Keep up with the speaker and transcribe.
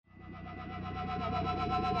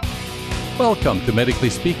Welcome to Medically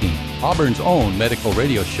Speaking, Auburn's own medical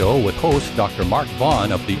radio show with host Dr. Mark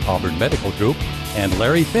Vaughn of the Auburn Medical Group and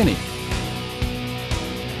Larry Finney.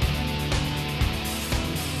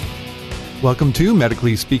 Welcome to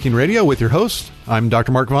Medically Speaking Radio with your host. I'm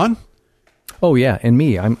Dr. Mark Vaughn. Oh, yeah, and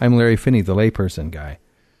me. I'm Larry Finney, the layperson guy.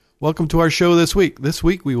 Welcome to our show this week. This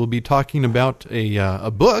week we will be talking about a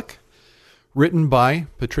book written by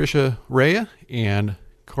Patricia Rea and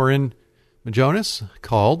Corinne Majonis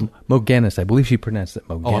called... Mogenis. I believe she pronounced it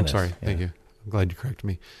Mogenis. Oh, I'm sorry. Yeah. Thank you. I'm glad you corrected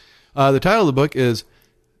me. The title of the book is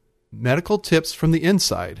Medical Tips from the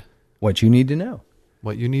Inside. What you need to know.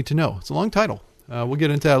 What you need to know. It's a long title. We'll get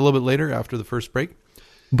into that a little bit later after the first break.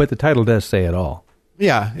 But the title does say it all.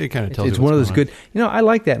 Yeah, it kind of tells you it's one of those good... I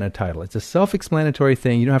like that in a title. It's a self-explanatory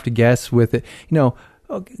thing. You don't have to guess with it.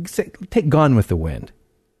 Take Gone with the Wind.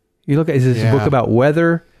 You look at, is this a book about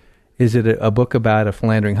weather? Is it a book about a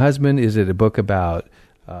philandering husband? Is it a book about,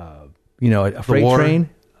 a freight train?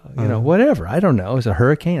 Whatever. I don't know. Is it a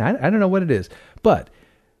hurricane? I don't know what it is. But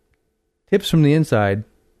tips from the inside.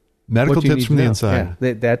 Medical tips from the inside.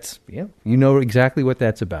 Yeah, that's you know exactly what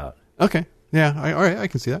that's about. Okay. Yeah. All right. I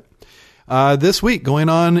can see that. This week, going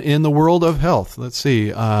on in the world of health. Let's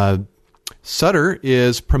see. Sutter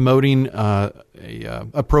is promoting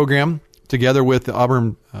a program together with the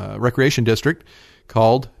Auburn Recreation District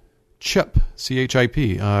called CHIP,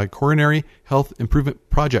 C-H-I-P, Coronary Health Improvement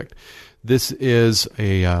Project. This is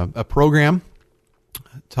a program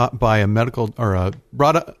taught by a medical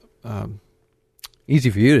easy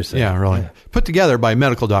for you to say. Yeah, really. Yeah. Put together by a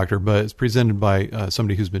medical doctor, but it's presented by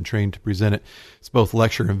somebody who's been trained to present it. It's both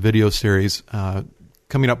lecture and video series,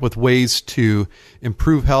 coming up with ways to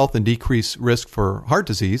improve health and decrease risk for heart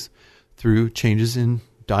disease through changes in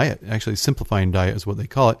diet. Actually, simplifying diet is what they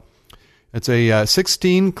call it. It's a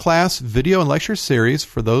 16-class video and lecture series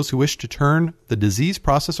for those who wish to turn the disease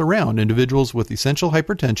process around. Individuals with essential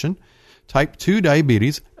hypertension, type 2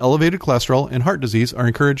 diabetes, elevated cholesterol, and heart disease are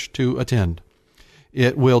encouraged to attend.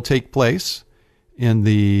 It will take place in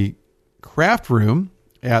the craft room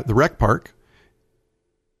at the rec park,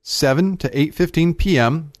 7 to 8:15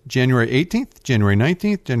 p.m., January 18th, January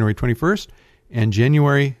 19th, January 21st, and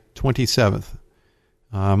January 27th.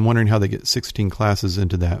 I'm wondering how they get 16 classes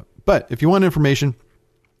into that. But if you want information,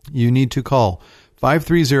 you need to call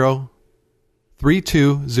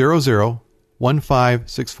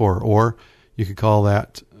 530-3200-1564, or you could call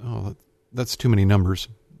that, that's too many numbers.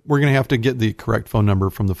 We're going to have to get the correct phone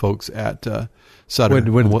number from the folks at Sutter. Would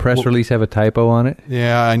the press release have a typo on it?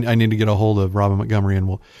 Yeah, I need to get a hold of Robin Montgomery,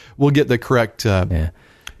 and we'll get the correct...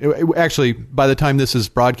 Actually, by the time this is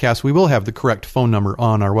broadcast, we will have the correct phone number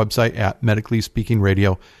on our website at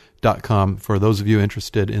medicallyspeakingradio.com for those of you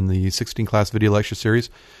interested in the 16-class video lecture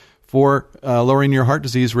series for lowering your heart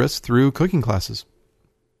disease risk through cooking classes.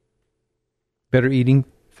 Better eating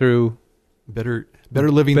through... Better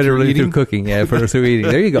living through eating. Through cooking, through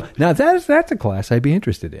eating. There you go. Now, that's a class I'd be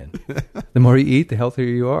interested in. The more you eat, the healthier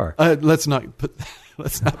you are. Let's not put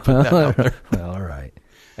that out there. Well, all right.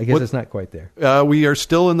 I guess it's not quite there. We are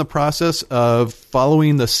still in the process of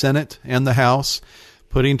following the Senate and the House,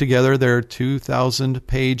 putting together their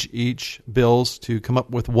 2,000-page each bills to come up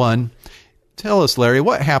with one. Tell us, Larry,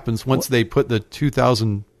 what happens once they put the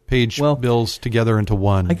 2,000-page bills together into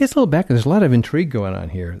one? I guess a little back, there's a lot of intrigue going on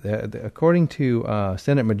here. According to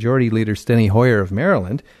Senate Majority Leader Steny Hoyer of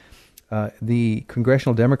Maryland, the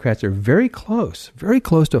congressional Democrats are very close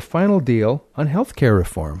to a final deal on health care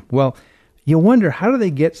reform. Well, you wonder, how do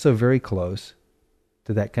they get so very close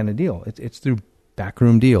to that kind of deal? It's through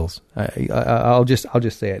backroom deals. I'll just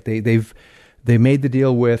say it. They made the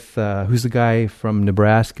deal with who's the guy from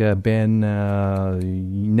Nebraska, Ben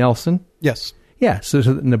Nelson? Yes. Yeah. So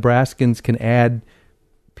that Nebraskans can add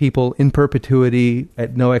people in perpetuity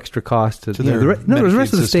at no extra cost to the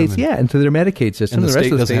rest of the states. And to their Medicaid system. And the rest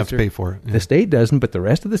state of the doesn't have to pay for it. Yeah. The state doesn't, but the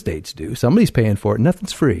rest of the states do. Somebody's paying for it.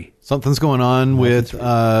 Nothing's free. Something's going on with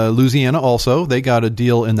Louisiana also. They got a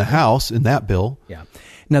deal in the House in that bill. Yeah.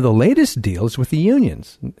 Now, the latest deal is with the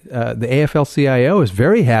unions. The AFL-CIO is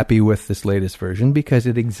very happy with this latest version because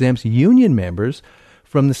it exempts union members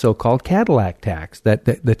from the so-called Cadillac tax,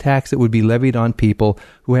 the tax that would be levied on people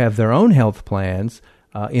who have their own health plans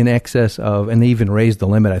in excess of, and they even raised the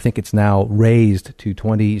limit. I think it's now raised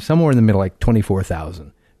to somewhere in the middle, like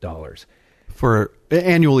 $24,000 for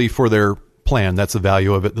annually for their plan. That's the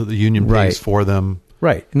value of it that the union pays for them.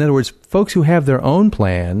 Right. In other words, folks who have their own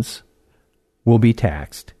plans will be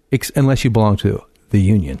taxed unless you belong to the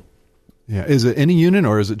union. Yeah. Is it any union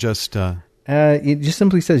or is it just? It just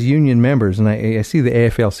simply says union members, and I see the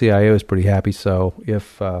AFL-CIO is pretty happy. So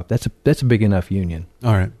if that's a big enough union.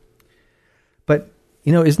 All right. But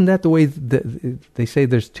isn't that the way they say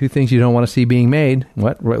there's two things you don't want to see being made?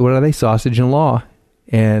 What are they? Sausage and law.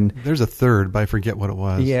 And there's a third, but I forget what it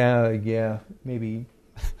was. Yeah, maybe.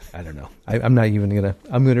 I don't know. I'm not even gonna.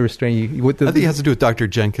 I'm gonna restrain you. I think it has to do with Dr.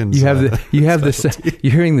 Jenkins. You have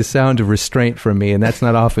you're hearing the sound of restraint from me, and that's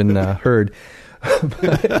not often heard.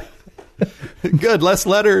 Good, less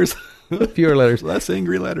letters, fewer letters, less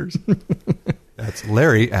angry letters. That's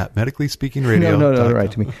Larry at Medically Speaking Radio. No,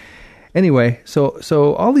 right to me. Anyway, so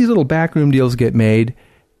all these little backroom deals get made.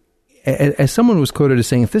 As someone was quoted as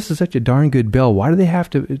saying, if this is such a darn good bill, why do they have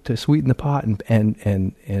to sweeten the pot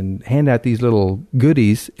and hand out these little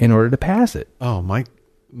goodies in order to pass it? Oh,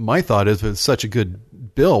 my thought is, if it's such a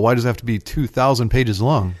good bill, why does it have to be 2,000 pages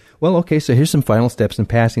long? Well, okay, so here's some final steps in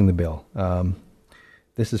passing the bill.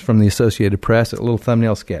 This is from the Associated Press, a little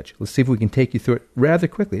thumbnail sketch. Let's see if we can take you through it rather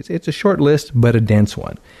quickly. It's a short list, but a dense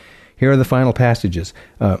one. Here are the final passages.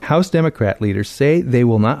 House Democrat leaders say they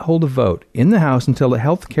will not hold a vote in the House until the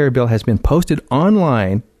health care bill has been posted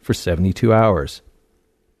online for 72 hours.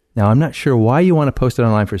 Now, I'm not sure why you want to post it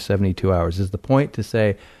online for 72 hours. Is the point to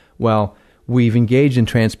say, well, we've engaged in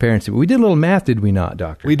transparency? We did a little math, did we not,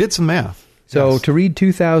 Doctor? We did some math. So yes. To read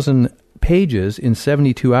 2,000 pages in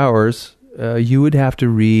 72 hours, you would have to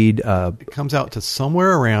read... it comes out to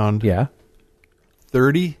somewhere around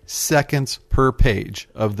 30 seconds per page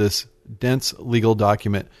of this dense legal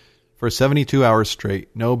document for 72 hours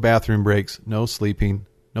straight. No bathroom breaks, no sleeping,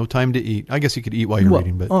 no time to eat. I guess you could eat while you're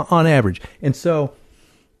reading, but on average. And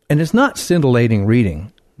it's not scintillating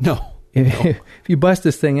reading. No. If you bust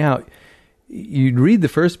this thing out, you'd read the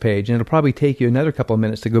first page, and it'll probably take you another couple of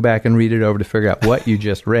minutes to go back and read it over to figure out what you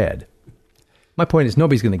just read. My point is,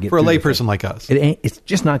 nobody's going to get for a layperson like us. It's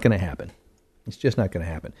just not going to happen. It's just not going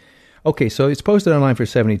to happen. Okay, so it's posted online for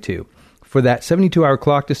 72. For that 72-hour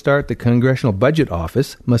clock to start, the Congressional Budget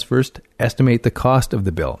Office must first estimate the cost of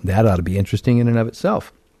the bill. That ought to be interesting in and of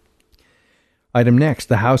itself. Item next,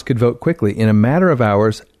 the House could vote quickly in a matter of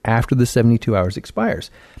hours after the 72 hours expires.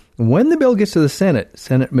 When the bill gets to the Senate,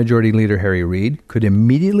 Senate Majority Leader Harry Reid could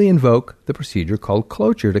immediately invoke the procedure called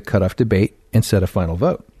cloture to cut off debate and set a final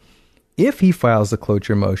vote. If he files the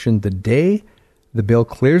cloture motion the day the bill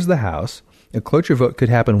clears the House, a cloture vote could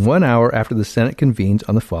happen 1 hour after the Senate convenes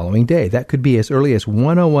on the following day. That could be as early as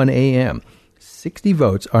 1:01 a.m. 60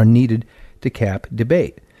 votes are needed to cap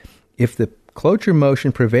debate. If the cloture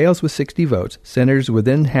motion prevails with 60 votes, senators would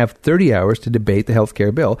then have 30 hours to debate the health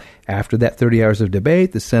care bill. After that 30 hours of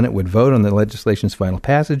debate, the Senate would vote on the legislation's final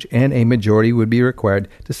passage, and a majority would be required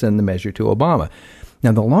to send the measure to Obama.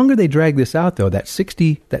 Now, the longer they drag this out, though, that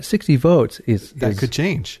 60 votes could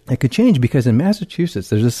change. It could change because in Massachusetts,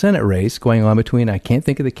 there's a Senate race going on between, I can't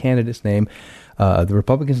think of the candidate's name, the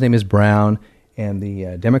Republican's name is Brown, and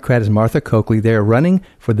the Democrat is Martha Coakley. They're running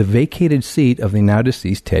for the vacated seat of the now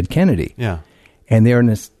deceased Ted Kennedy. Yeah. And they're in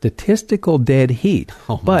a statistical dead heat.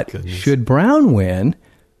 Oh, but goodness. Should Brown win,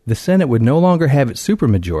 the Senate would no longer have its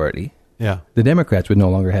supermajority. Yeah. The Democrats would no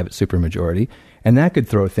longer have its supermajority, and that could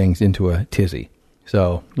throw things into a tizzy.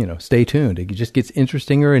 So, stay tuned. It just gets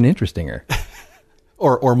interestinger and interestinger.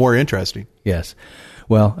 or more interesting. Yes.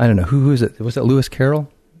 Well, I don't know. Who is it? Was it Lewis Carroll?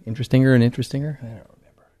 Interestinger and interestinger? I don't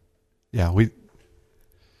remember. Yeah,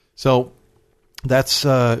 So that's,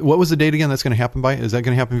 what was the date again that's going to happen by? Is that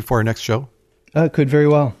going to happen before our next show? Could very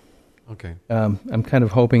well. Okay. I'm kind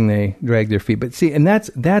of hoping they drag their feet. But see, and that's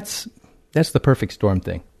the perfect storm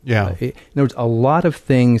thing. Yeah. In other words, a lot of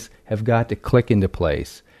things have got to click into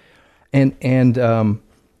place. And talking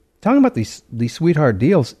about these sweetheart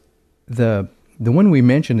deals, the one we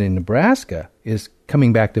mentioned in Nebraska is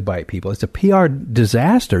coming back to bite people. It's a PR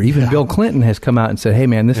disaster. Even Bill Clinton has come out and said, "Hey,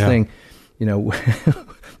 man, this thing,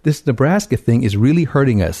 this Nebraska thing is really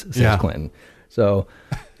hurting us," says Clinton. So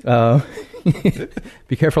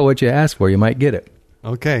be careful what you ask for. You might get it.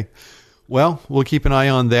 Okay. Well, we'll keep an eye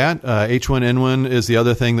on that. H1N1 is the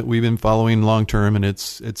other thing that we've been following long term, and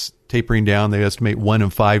it's tapering down. They estimate 1 in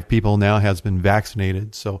 5 people now has been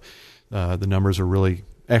vaccinated. So the numbers are really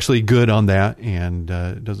actually good on that, and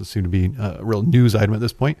it doesn't seem to be a real news item at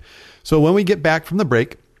this point. So when we get back from the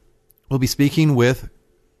break, we'll be speaking with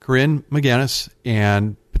Corinne McGinnis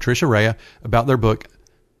and Patricia Rea about their book,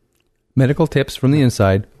 Medical Tips from the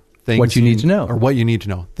Inside, What You Need to Know. Or What You Need to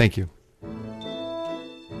Know. Thank you.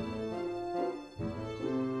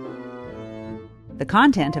 The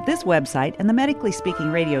content of this website and the Medically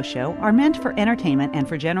Speaking radio show are meant for entertainment and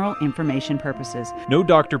for general information purposes. No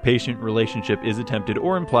doctor-patient relationship is attempted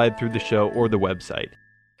or implied through the show or the website.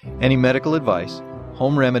 Any medical advice,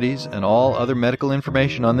 home remedies, and all other medical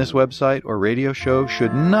information on this website or radio show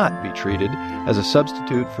should not be treated as a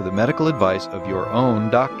substitute for the medical advice of your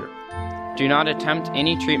own doctor. Do not attempt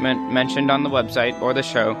any treatment mentioned on the website or the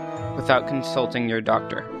show without consulting your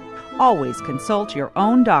doctor. Always consult your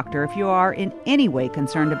own doctor if you are in any way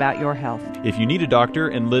concerned about your health. If you need a doctor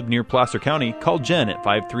and live near Placer County, call Jen at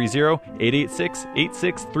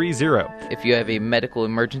 530-886-8630. If you have a medical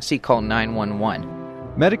emergency, call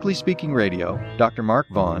 911. Medically Speaking Radio, Dr. Mark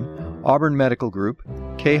Vaughn, Auburn Medical Group,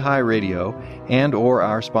 K-High Radio, and or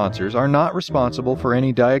our sponsors are not responsible for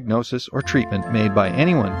any diagnosis or treatment made by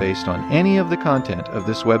anyone based on any of the content of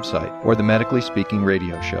this website or the Medically Speaking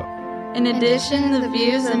Radio show. In addition, the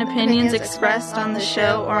views and opinions expressed on the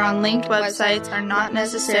show or on linked websites are not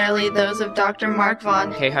necessarily those of Dr. Mark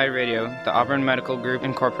Vaughn, K-High Radio, the Auburn Medical Group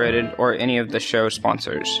Incorporated, or any of the show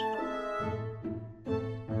sponsors.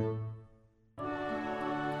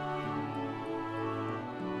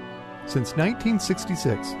 Since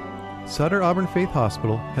 1966, Sutter Auburn Faith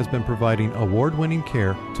Hospital has been providing award-winning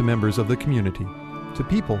care to members of the community, to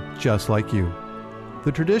people just like you.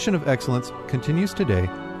 The tradition of excellence continues today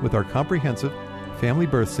with our comprehensive family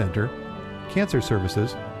birth center, cancer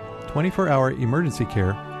services, 24-hour emergency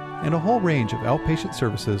care, and a whole range of outpatient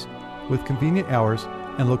services with convenient hours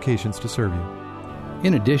and locations to serve you.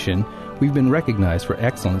 In addition, we've been recognized for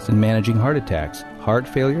excellence in managing heart attacks, heart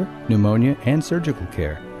failure, pneumonia, and surgical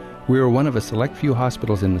care. We are one of a select few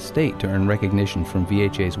hospitals in the state to earn recognition from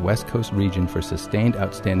VHA's West Coast region for sustained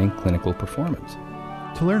outstanding clinical performance.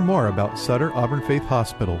 To learn more about Sutter Auburn Faith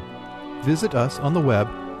Hospital, visit us on the web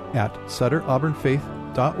at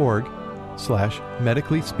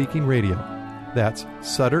sutterauburnfaith.org/medically speaking radio. That's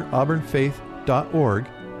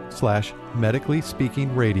sutterauburnfaith.org/medically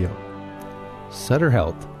speaking radio. Sutter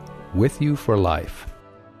Health, with you for life.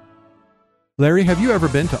 Larry, have you ever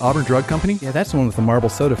been to Auburn Drug Company? Yeah, that's the one with the marble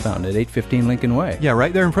soda fountain at 815 Lincoln Way. Yeah,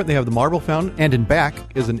 right there in front they have the marble fountain, and in back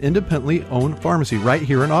is an independently owned pharmacy right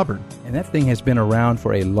here in Auburn. And that thing has been around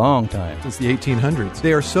for a long time. Since the 1800s.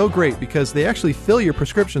 They are so great because they actually fill your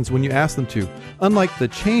prescriptions when you ask them to, unlike the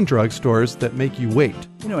chain drug stores that make you wait.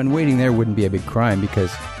 You know, and waiting there wouldn't be a big crime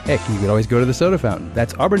because, heck, you could always go to the soda fountain.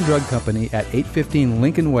 That's Auburn Drug Company at 815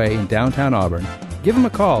 Lincoln Way in downtown Auburn. Give them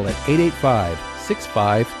a call at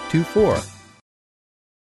 885-6524.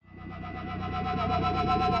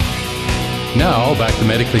 Now, back to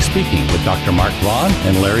Medically Speaking with Dr. Mark Vaughn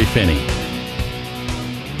and Larry Finney.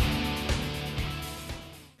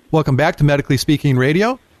 Welcome back to Medically Speaking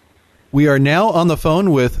Radio. We are now on the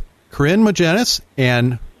phone with Corinne Magenis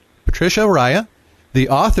and Patricia Raya, the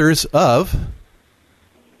authors of...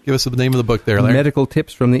 Give us the name of the book there, Larry. Medical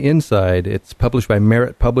Tips from the Inside. It's published by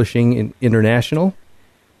Merit Publishing International.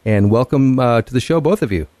 And welcome to the show, both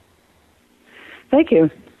of you. Thank you.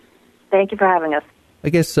 Thank you for having us. I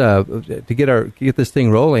guess to get this thing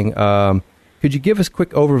rolling, could you give us a quick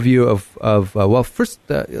overview of well, first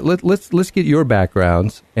let's get your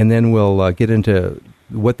backgrounds, and then we'll get into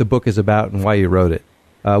what the book is about and why you wrote it.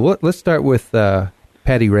 Let's start with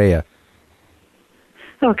Patty Raya.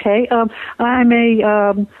 Okay, I'm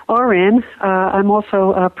a RN. I'm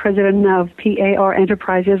also president of PAR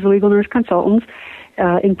Enterprises Legal Nurse Consultants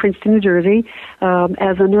in Princeton, New Jersey.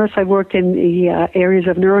 As a nurse, I worked in the areas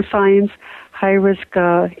of neuroscience, high-risk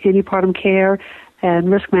antepartum care,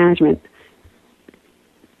 and risk management.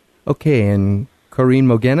 Okay, and Corinne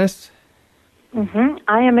Magenis?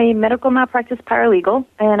 I am a medical malpractice paralegal,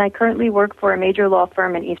 and I currently work for a major law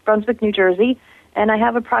firm in East Brunswick, New Jersey, and I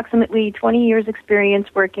have approximately 20 years'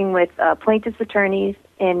 experience working with plaintiffs' attorneys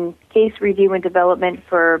in case review and development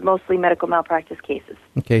for mostly medical malpractice cases.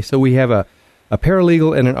 Okay, so we have a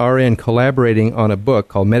paralegal and an RN collaborating on a book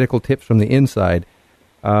called Medical Tips from the Inside.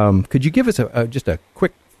 Could you give us just a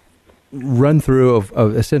quick run-through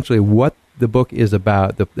of essentially what the book is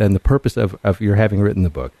about and the purpose of your having written the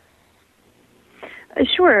book?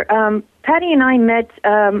 Sure. Patty and I met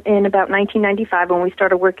in about 1995 when we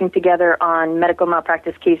started working together on medical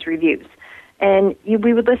malpractice case reviews. And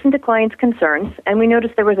we would listen to clients' concerns, and we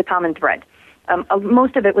noticed there was a common thread.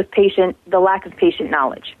 Most of it was the lack of patient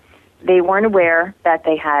knowledge. They weren't aware that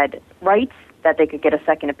they had rights, that they could get a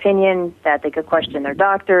second opinion, that they could question their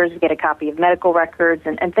doctors, get a copy of medical records,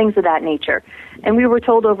 and things of that nature. And we were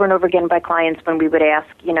told over and over again by clients when we would ask,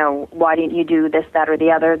 why didn't you do this, that, or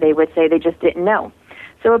the other, they would say they just didn't know.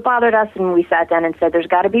 So it bothered us, and we sat down and said, there's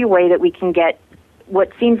got to be a way that we can get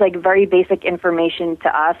what seems like very basic information to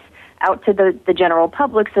us out to the general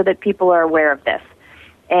public so that people are aware of this.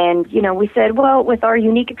 And, we said, well, with our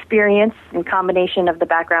unique experience and combination of the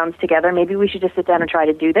backgrounds together, maybe we should just sit down and try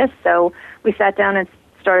to do this. So we sat down and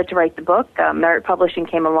started to write the book. Merit Publishing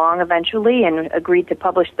came along eventually and agreed to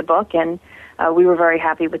publish the book, and we were very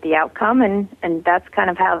happy with the outcome, and that's kind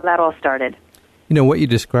of how that all started. What you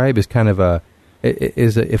describe is kind of a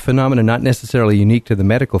is a phenomenon not necessarily unique to the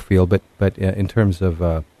medical field, but in terms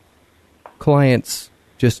of clients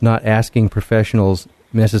just not asking professionals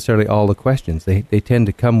necessarily all the questions. They tend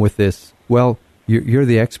to come with this, well, you're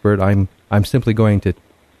the expert. I'm simply going to,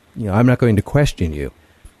 I'm not going to question you.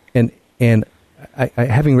 And I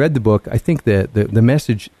having read the book, I think that the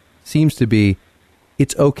message seems to be,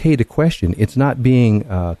 it's okay to question. It's not being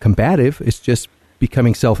combative. It's just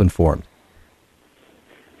becoming self-informed.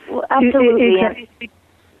 Well, absolutely.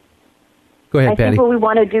 Go ahead, Patty. I think what we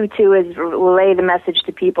want to do, too, is relay the message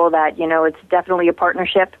to people that, it's definitely a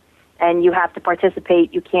partnership, and you have to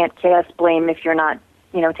participate. You can't cast blame if you're not,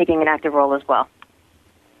 taking an active role as well.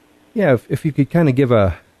 Yeah, if you could kind of give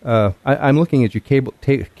I'm looking at your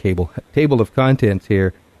table of contents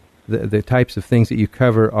here. The types of things that you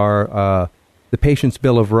cover are the patient's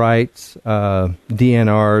Bill of Rights,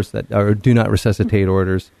 DNRs, that are do not resuscitate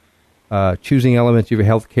orders, choosing elements of your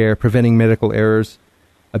health care, preventing medical errors,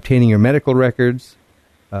 obtaining your medical records,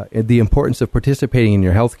 the importance of participating in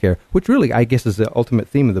your health care, which really, I guess, is the ultimate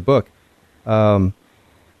theme of the book.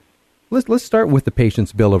 Let's start with the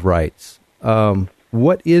patient's Bill of Rights.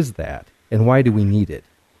 What is that, and why do we need it?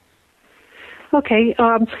 Okay,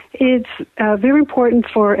 it's very important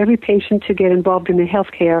for every patient to get involved in the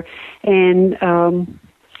health care, and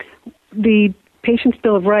the Patient's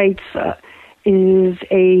Bill of Rights is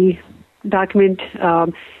a document.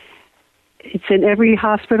 It's in every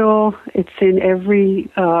hospital. It's in every.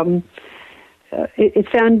 It's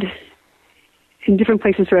found in different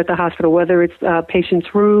places throughout the hospital, whether it's patients'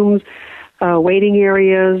 rooms, waiting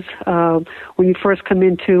areas, when you first come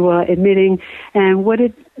into admitting. And what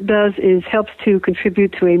it does is helps to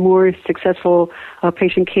contribute to a more successful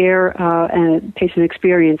patient care and patient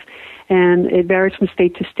experience. And it varies from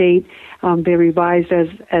state to state. They're revised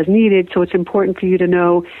as needed, so it's important for you to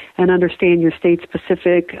know and understand your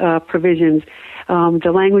state-specific provisions.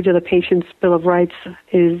 The language of the Patient's Bill of Rights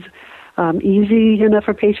is easy enough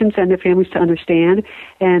for patients and their families to understand,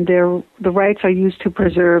 and the rights are used to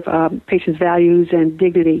preserve patients' values and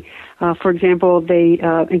dignity. For example, they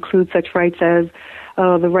include such rights as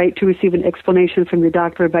the right to receive an explanation from your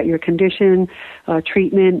doctor about your condition,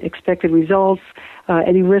 treatment, expected results,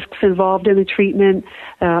 any risks involved in the treatment,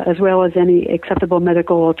 as well as any acceptable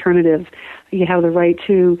medical alternatives. You have the right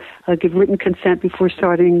to give written consent before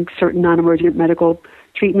starting certain non-emergent medical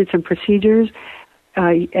treatments and procedures.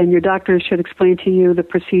 And your doctor should explain to you the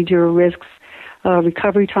procedure risks,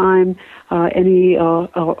 recovery time, any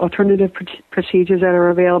alternative procedures that are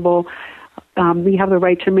available. You have the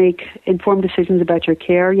right to make informed decisions about your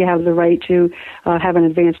care. You have the right to have an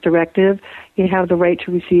advance directive. You have the right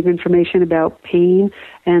to receive information about pain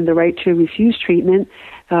and the right to refuse treatment.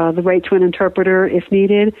 The right to an interpreter if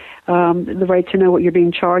needed, the right to know what you're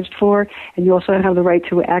being charged for, and you also have the right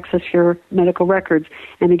to access your medical records.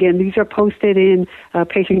 And again, these are posted in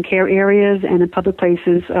patient care areas and in public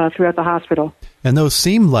places throughout the hospital. And those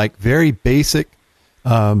seem like very basic,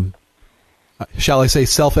 shall I say,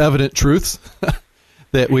 self-evident truths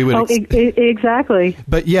that we would... Exactly.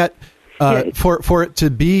 But yet, for it to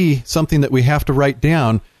be something that we have to write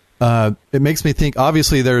down, it makes me think,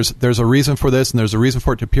 obviously, there's a reason for this, and there's a reason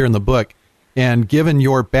for it to appear in the book. And given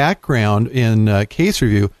your background in case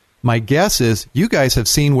review, my guess is you guys have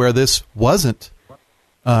seen where this wasn't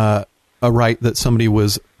a right that somebody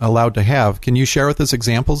was allowed to have. Can you share with us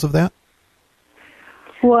examples of that?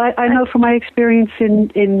 Well, I know from my experience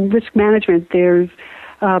in risk management, there's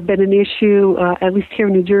been an issue, at least here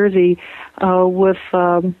in New Jersey, with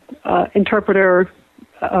interpreter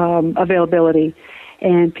availability.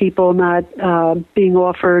 And people not being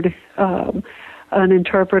offered an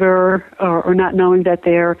interpreter or not knowing that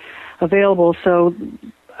they're available. So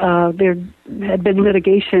there had been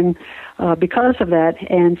litigation because of that.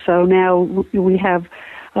 And so now we have,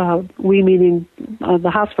 we meaning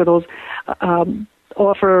the hospitals,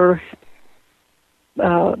 offer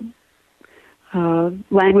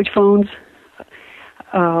language phones,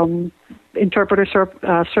 interpreter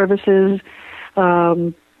services,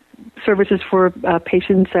 services for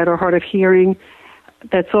patients that are hard of hearing.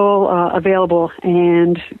 That's all available.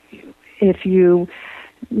 And if you,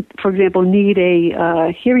 for example, need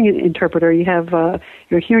a hearing interpreter, you have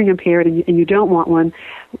you're hearing impaired and you don't want one,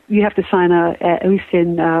 you have to sign at least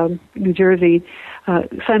in New Jersey,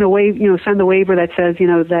 sign the waiver that says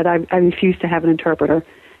that I refuse to have an interpreter.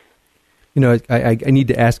 I need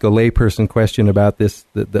to ask a layperson question about this,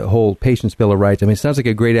 the whole Patient's Bill of Rights. I mean, it sounds like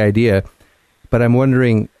a great idea, but I'm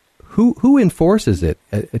wondering who enforces it.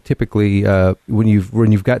 Typically, when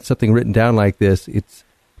you've got something written down like this, it's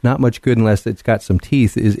not much good unless it's got some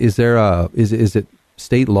teeth. Is it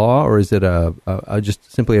state law, or is it just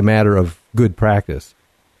simply a matter of good practice?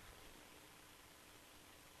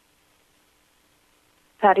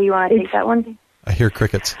 Patty, you want to take that one? I hear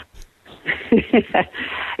crickets.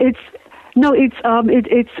 It's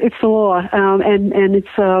the law, and it's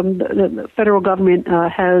the federal government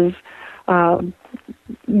has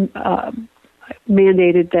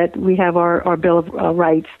mandated that we have our Bill of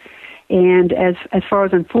Rights. And as far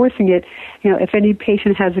as enforcing it, if any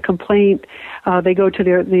patient has a complaint, they go to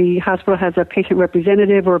the hospital has a patient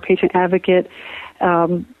representative or a patient advocate,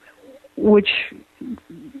 which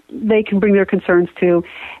they can bring their concerns to,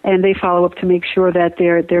 and they follow up to make sure that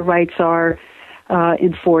their rights are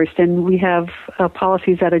enforced. And we have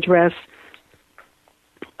policies that address,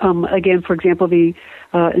 again, for example, the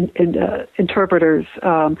interpreters.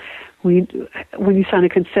 When you sign a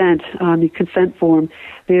consent on the consent form,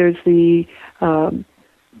 there's the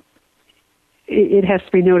it has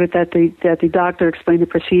to be noted that the doctor explained the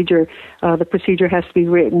procedure. The procedure has to be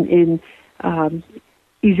written in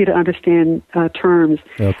easy to understand terms.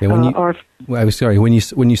 Okay. I was sorry. When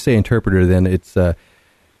you say interpreter, then it's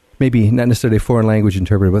maybe not necessarily a foreign language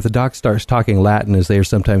interpreter, but if the doc starts talking Latin, as they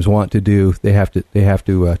sometimes want to do, they have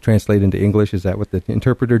to translate into English. Is that what the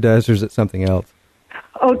interpreter does, or is it something else?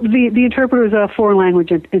 Oh, the interpreter is a foreign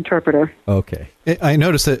language interpreter. Okay. I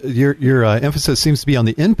noticed that your emphasis seems to be on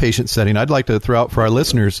the inpatient setting. I'd like to throw out for our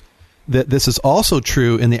listeners that this is also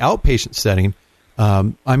true in the outpatient setting.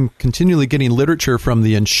 I'm continually getting literature from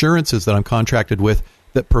the insurances that I'm contracted with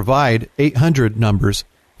that provide 800 numbers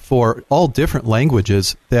for all different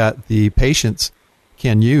languages that the patients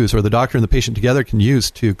can use, or the doctor and the patient together can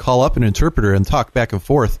use to call up an interpreter and talk back and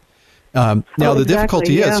forth. Now, the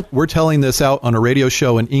difficulty is we're telling this out on a radio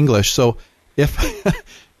show in English. So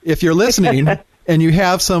if you're listening and you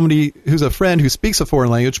have somebody who's a friend who speaks a foreign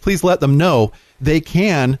language, please let them know they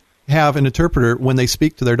can have an interpreter when they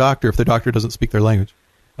speak to their doctor if their doctor doesn't speak their language.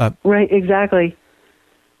 Right, exactly.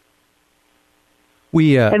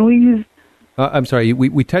 We use... I'm sorry,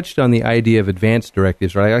 we touched on the idea of advanced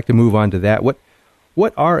directives, right? I'd like to move on to that.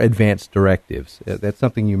 What are advanced directives? That's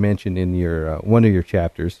something you mentioned in your one of your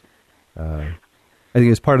chapters. I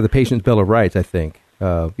think it's part of the Patient's Bill of Rights, I think.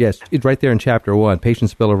 Yes, it's right there in Chapter 1,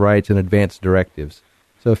 Patient's Bill of Rights and Advanced Directives.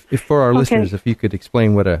 So if for our listeners, if you could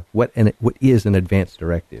explain what is an advanced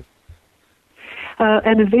directive.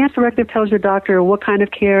 An advanced directive tells your doctor what kind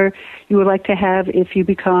of care you would like to have if you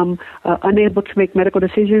become unable to make medical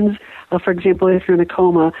decisions. For example, if you're in a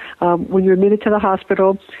coma, when you're admitted to the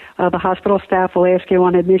hospital staff will ask you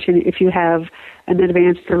on admission if you have an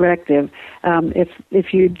advanced directive.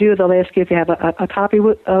 If you do, they'll ask you if you have a copy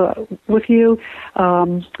with you,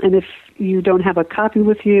 and if you don't have a copy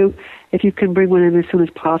with you, if you can bring one in as soon as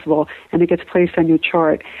possible, and it gets placed on your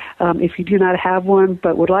chart. If you do not have one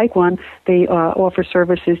but would like one, they offer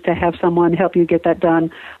services to have someone help you get that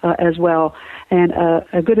done as well. And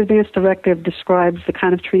a good advanced directive describes the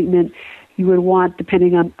kind of treatment you would want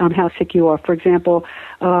depending on how sick you are. For example,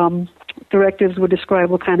 directives would describe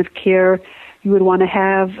what kind of care you would want to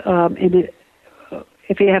have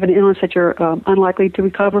if you have an illness that you're unlikely to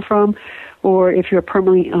recover from, or if you're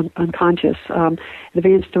permanently unconscious.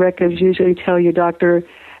 Advanced directives usually tell your doctor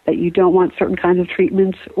that you don't want certain kinds of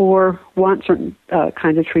treatments or want certain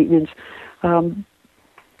kinds of treatments.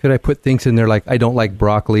 Could I put things in there like, I don't like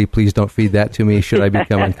broccoli, please don't feed that to me, should I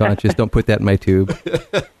become unconscious? Don't put that in my tube.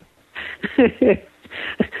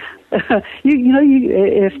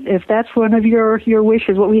 If that's one of your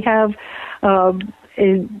wishes, what we have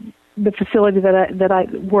in the facility that I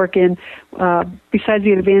work in, besides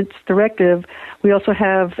the advanced directive, we also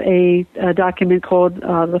have a document called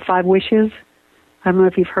the 5 Wishes. I don't know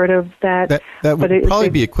if you've heard of that. That would probably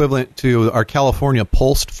be equivalent to our California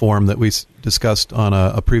Pulsed form that we discussed on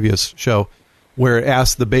a previous show, where it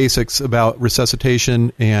asks the basics about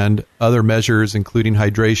resuscitation and other measures, including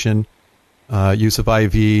hydration, use of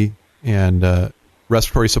IV, and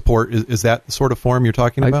respiratory support. Is that the sort of form you're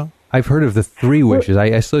talking about? I've heard of the 3 wishes. I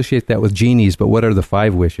associate that with genies, but what are the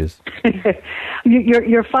 5 wishes?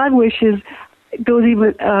 Your 5 wishes goes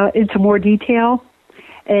even into more detail,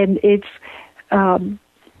 and it's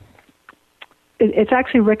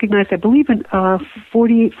actually recognized, I believe, in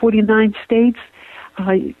 49 states.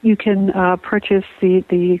 You can purchase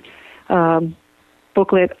the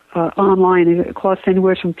booklet online. It costs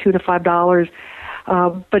anywhere from $2 to $5.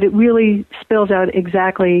 But it really spells out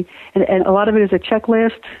exactly, and a lot of it is a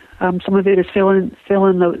checklist. Some of it is fill in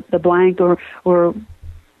the blank or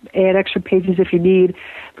add extra pages if you need.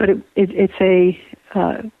 But it's a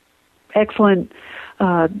excellent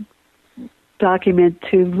document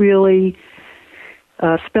to really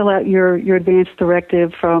spell out your advanced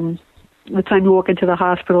directive from the time you walk into the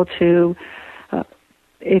hospital to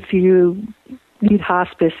if you need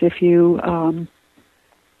hospice, if you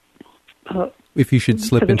should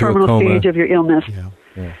slip to the into a terminal coma. stage of your illness.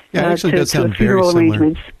 Yeah, it actually does sound very funeral similar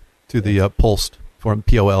arrangements. to the POLST form,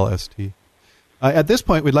 POLST. At this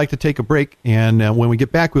point, we'd like to take a break, and when we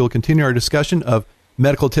get back, we will continue our discussion of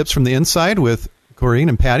medical tips from the inside with Corinne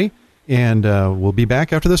and Patty, and we'll be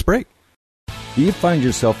back after this break. Do you find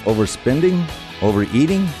yourself overspending,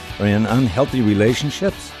 overeating, or in unhealthy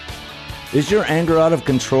relationships? Is your anger out of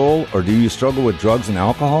control, or do you struggle with drugs and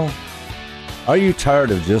alcohol? Are you tired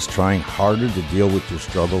of just trying harder to deal with your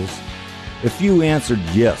struggles? If you answered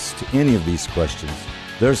yes to any of these questions,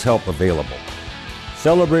 there's help available.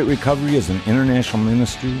 Celebrate Recovery is an international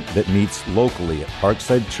ministry that meets locally at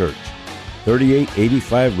Parkside Church,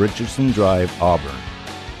 3885 Richardson Drive, Auburn.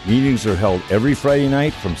 Meetings are held every Friday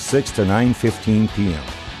night from 6 to 9:15 p.m.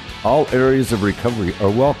 All areas of recovery are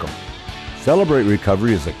welcome. Celebrate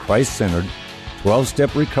Recovery is a Christ-centered,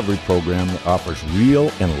 12-step recovery program that offers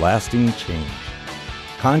real and lasting change.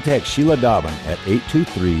 Contact Sheila Dobbin at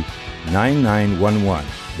 823-9911.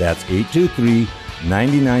 That's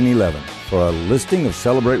 823-9911. For a listing of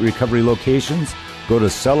Celebrate Recovery locations, go to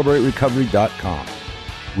CelebrateRecovery.com.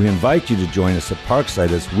 We invite you to join us at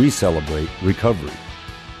Parkside as we celebrate recovery.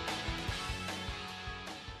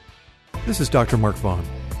 This is Dr. Mark Vaughn.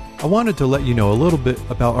 I wanted to let you know a little bit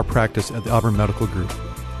about our practice at the Auburn Medical Group.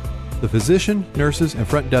 The physician, nurses, and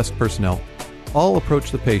front desk personnel all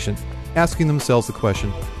approach the patient asking themselves the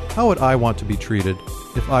question, how would I want to be treated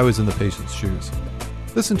if I was in the patient's shoes?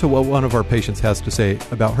 Listen to what one of our patients has to say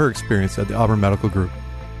about her experience at the Auburn Medical Group.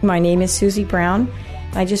 My name is Susie Brown.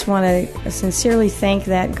 I just want to sincerely thank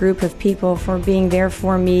that group of people for being there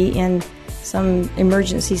for me in some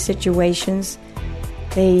emergency situations.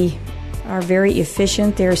 They are very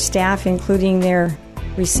efficient. Their staff, including their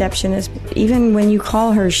receptionist, even when you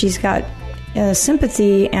call her, she's got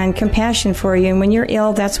sympathy and compassion for you. And when you're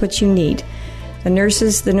ill, that's what you need. The nurse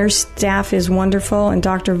staff is wonderful, and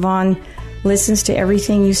Dr. Vaughn listens to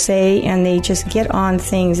everything you say, and they just get on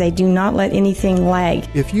things. They do not let anything lag.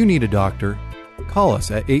 If you need a doctor, call us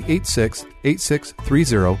at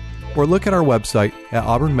 886-8630 or look at our website at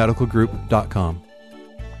auburnmedicalgroup.com.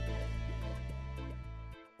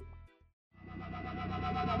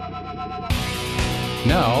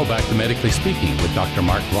 Now, back to Medically Speaking with Dr.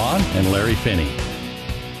 Mark Vaughn and Larry Finney.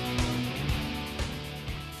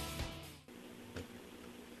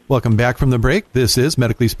 Welcome back from the break. This is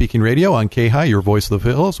Medically Speaking Radio on KHI, your voice of the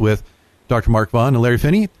hills, with Dr. Mark Vaughn and Larry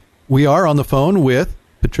Finney. We are on the phone with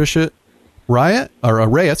Patricia Reyes,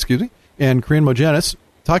 and Corinne Mogenis,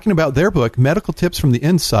 talking about their book, Medical Tips from the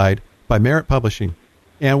Inside by Merit Publishing.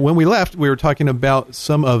 And when we left, we were talking about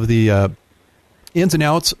some of the ins and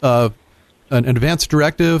outs of an advance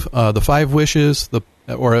directive, the 5 wishes,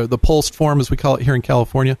 or the POLST form, as we call it here in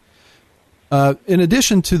California. In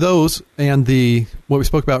addition to those and what we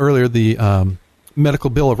spoke about earlier, the medical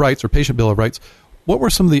bill of rights or patient bill of rights, what were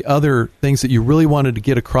some of the other things that you really wanted to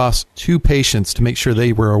get across to patients to make sure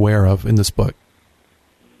they were aware of in this book?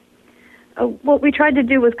 What we tried to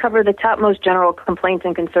do was cover the topmost general complaints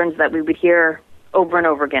and concerns that we would hear over and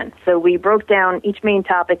over again. So we broke down each main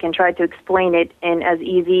topic and tried to explain it in as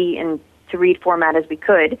easy and to read format as we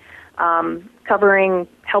could, covering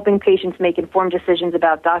helping patients make informed decisions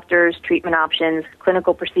about doctors, treatment options,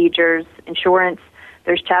 clinical procedures, insurance.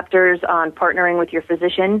 There's chapters on partnering with your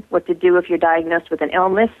physician, what to do if you're diagnosed with an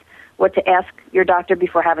illness, what to ask your doctor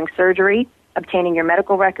before having surgery, obtaining your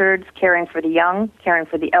medical records, caring for the young, caring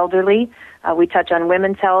for the elderly. We touch on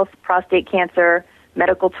women's health, prostate cancer,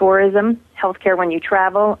 medical tourism, healthcare when you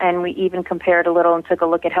travel, and we even compared a little and took a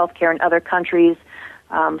look at healthcare in other countries.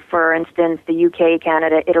 For instance, the UK,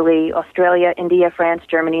 Canada, Italy, Australia, India, France,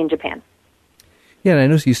 Germany, and Japan. Yeah, and I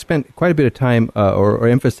noticed you spent quite a bit of time or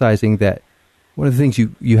emphasizing that one of the things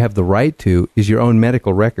you have the right to is your own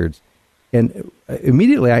medical records. And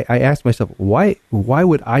immediately I asked myself, why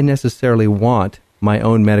would I necessarily want my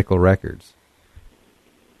own medical records?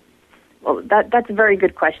 Well, that's a very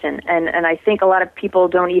good question, and I think a lot of people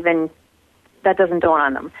that doesn't dawn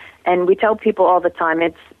on them. And we tell people all the time,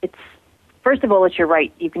 it's first of all, it's your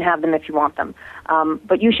right. You can have them if you want them.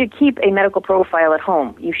 But you should keep a medical profile at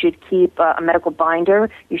home. You should keep a medical binder.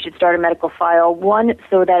 You should start a medical file, one,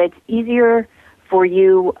 so that it's easier for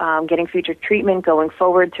you getting future treatment going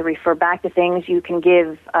forward to refer back to things. You can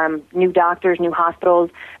give new doctors, new hospitals,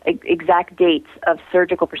 exact dates of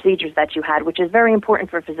surgical procedures that you had, which is very important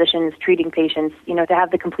for physicians treating patients, to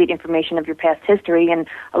have the complete information of your past history. And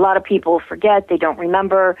a lot of people forget, they don't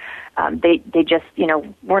remember. They just,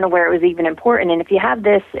 weren't aware it was even important. And if you have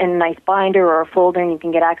this in a nice binder or a folder and you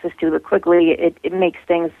can get access to it quickly, it makes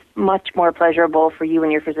things much more pleasurable for you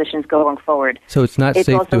and your physicians going forward. So it's not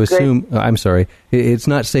safe to assume, I'm sorry, it's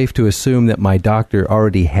not safe to assume that my doctor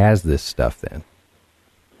already has this stuff then?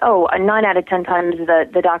 Oh, 9 out of 10 times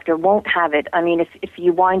the doctor won't have it. I mean, if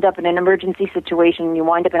you wind up in an emergency situation, you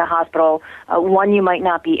wind up in a hospital, one, you might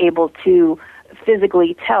not be able to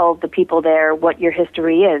physically tell the people there what your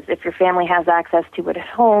history is. If your family has access to it at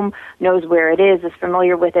home, knows where it is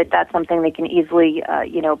familiar with it, that's something they can easily,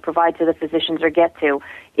 provide to the physicians or get to.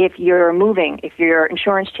 If you're moving, if your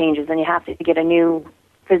insurance changes and you have to get a new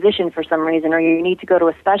physician for some reason, or you need to go to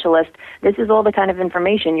a specialist, this is all the kind of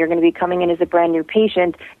information. You're going to be coming in as a brand new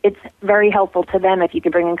patient. It's very helpful to them if you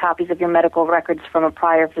could bring in copies of your medical records from a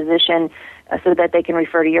prior physician so that they can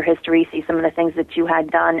refer to your history, see some of the things that you had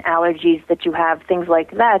done, allergies that you have, things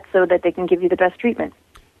like that, so that they can give you the best treatment.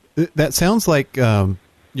 That sounds like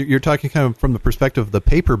you're talking kind of from the perspective of the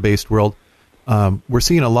paper-based world. We're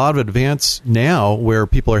seeing a lot of advance now where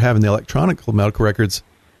people are having the electronic medical records,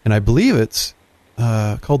 and I believe it's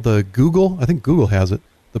called the Google, I think Google has it,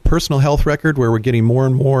 the personal health record, where we're getting more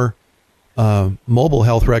and more mobile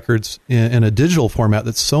health records in a digital format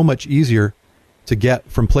that's so much easier to get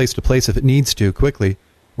from place to place if it needs to quickly.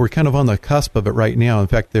 We're kind of on the cusp of it right now. In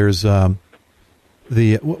fact, there's what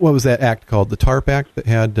was that act called? The TARP Act that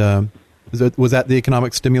had, was that the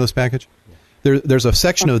economic stimulus package? There's a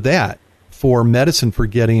section of that for medicine for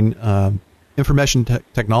getting information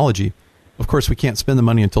technology. Of course, we can't spend the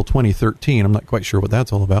money until 2013. I'm not quite sure what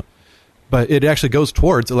that's all about. But it actually goes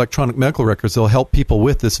towards electronic medical records. They'll help people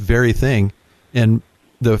with this very thing. And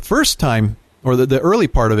the first time, or the early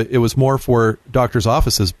part of it, it was more for doctors'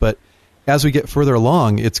 offices. But as we get further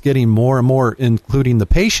along, it's getting more and more, including the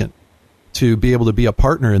patient, to be able to be a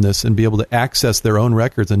partner in this and be able to access their own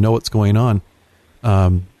records and know what's going on.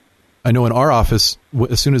 I know in our office,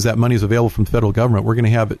 as soon as that money is available from the federal government, we're going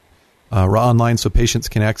to have it online so patients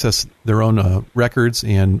can access their own records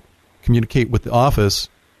and communicate with the office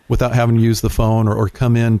without having to use the phone or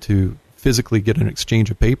come in to physically get an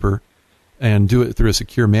exchange of paper and do it through a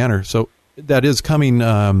secure manner. So that is coming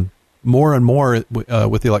more and more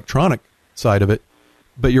with the electronic side of it.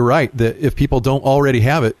 But you're right, that if people don't already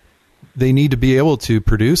have it, they need to be able to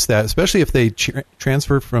produce that, especially if they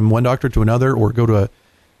transfer from one doctor to another or go to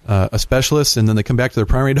a specialist and then they come back to their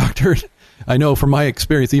primary doctor. I know from my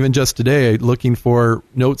experience, even just today, looking for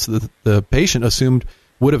notes that the patient assumed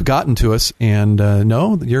would have gotten to us, and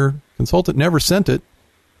no, your consultant never sent it.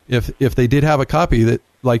 If they did have a copy that,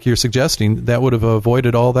 like you're suggesting, that would have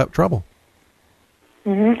avoided all that trouble.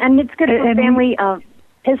 Mm-hmm. And it's good for family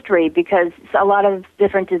history because a lot of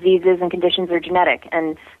different diseases and conditions are genetic,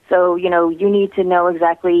 and so, you need to know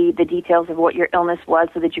exactly the details of what your illness was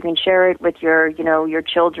so that you can share it with your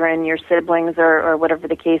children, your siblings, or whatever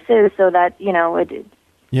the case is, so that,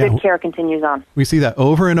 good care continues on. We see that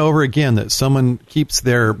over and over again, that someone keeps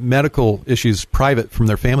their medical issues private from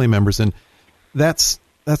their family members, and that's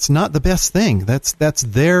not the best thing. That's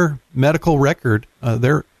their medical record,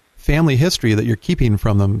 their family history that you're keeping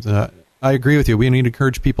from them. I agree with you. We need to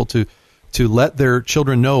encourage people to let their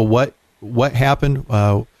children know what happened,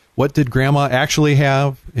 what did grandma actually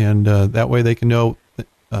have, and that way they can know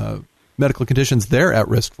medical conditions they're at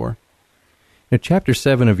risk for. Now, Chapter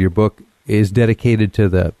 7 of your book is dedicated to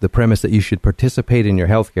the premise that you should participate in your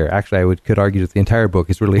health care. Actually, I could argue that the entire book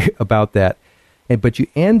is really about that. But you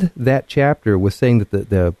end that chapter with saying that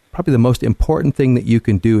the probably the most important thing that you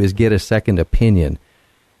can do is get a second opinion.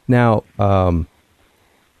 Now, so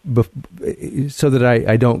that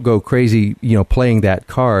I don't go crazy, playing that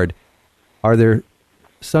card, are there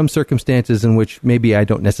some circumstances in which maybe I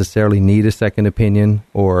don't necessarily need a second opinion,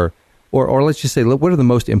 or let's just say, what are the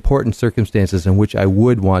most important circumstances in which I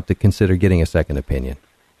would want to consider getting a second opinion?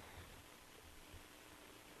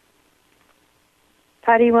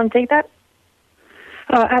 Patty, you want to take that?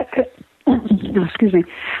 Excuse me.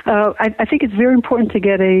 I think it's very important to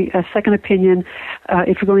get a second opinion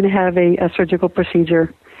if you're going to have a surgical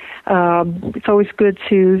procedure. It's always good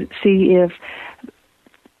to see if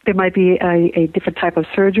there might be a different type of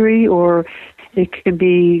surgery, or it can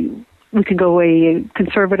be, we can go a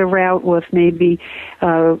conservative route with maybe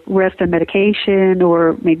rest and medication,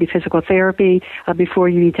 or maybe physical therapy before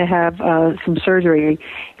you need to have some surgery.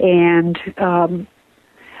 And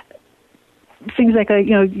things like,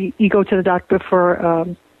 you go to the doctor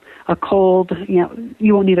for a cold,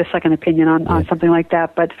 you won't need a second opinion on something like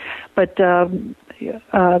that. But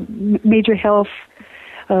major health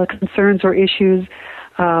concerns or issues,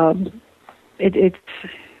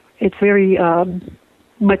 it's very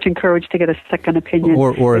much encouraged to get a second opinion.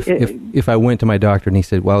 Or if I went to my doctor and he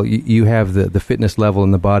said, well, you have the fitness level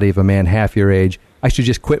in the body of a man half your age, I should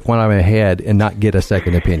just quit when I'm ahead and not get a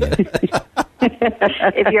second opinion.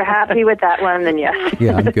 If you're happy with that one, then yes.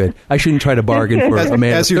 Yeah, I'm good. I shouldn't try to bargain for a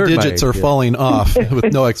man as your digits are falling off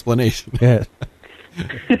with no explanation. Yeah.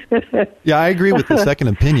 Yeah, I agree with the second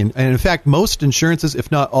opinion. And in fact, most insurances,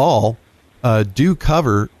 if not all, do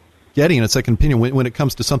cover getting a second opinion when it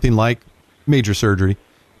comes to something like major surgery.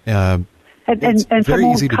 And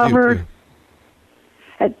very easy to do.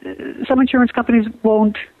 Some insurance companies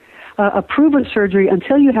won't approve a surgery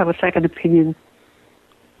until you have a second opinion.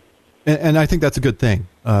 And I think that's a good thing.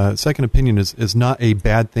 Second opinion is not a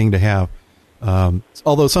bad thing to have.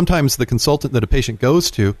 Although sometimes the consultant that a patient goes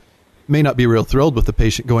to may not be real thrilled with the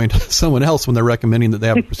patient going to someone else when they're recommending that they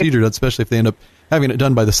have a procedure, especially if they end up having it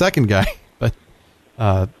done by the second guy. But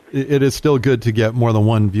it is still good to get more than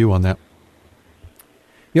one view on that.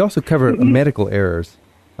 You also cover medical errors.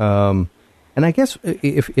 And I guess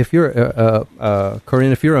if you're,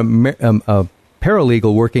 Corinne, if you're a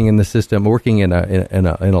paralegal working in the system, working in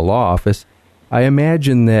a law office, I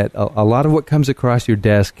imagine that a lot of what comes across your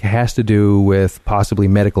desk has to do with possibly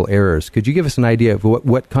medical errors. Could you give us an idea of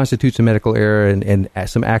what constitutes a medical error and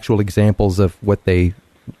some actual examples of what they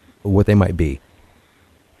might be?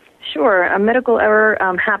 Sure. A medical error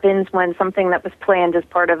happens when something that was planned as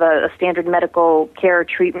part of a standard medical care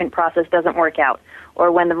treatment process doesn't work out,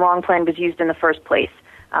 or when the wrong plan was used in the first place.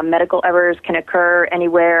 Medical errors can occur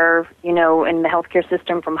anywhere, in the healthcare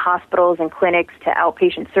system, from hospitals and clinics to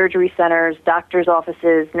outpatient surgery centers, doctors'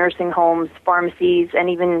 offices, nursing homes, pharmacies, and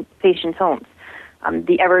even patients' homes.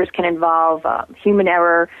 The errors can involve human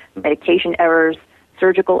error, medication errors,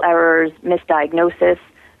 surgical errors, misdiagnosis,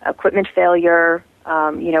 equipment failure,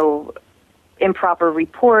 improper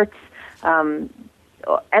reports,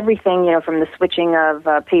 everything, from the switching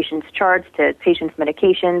of patients' charts to patients'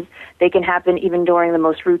 medications. They can happen even during the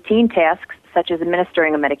most routine tasks, such as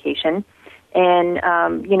administering a medication. And,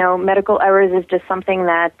 medical errors is just something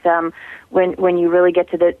that when you really get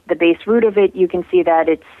to the base root of it, you can see that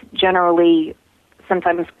it's generally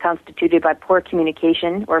sometimes constituted by poor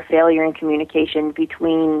communication or failure in communication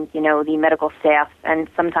between, the medical staff, and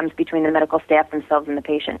sometimes between the medical staff themselves and the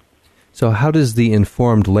patient. So how does the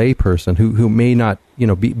informed layperson who may not,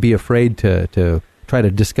 be afraid to try to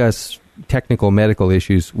discuss technical medical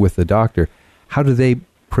issues with the doctor, how do they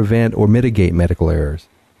prevent or mitigate medical errors?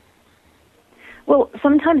 Well,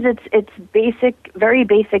 sometimes it's basic, very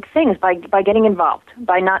basic things by getting involved,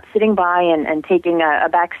 by not sitting by and taking a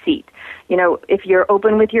back seat. If you're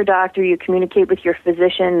open with your doctor, you communicate with your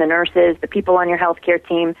physician, the nurses, the people on your healthcare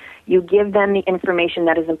team, you give them the information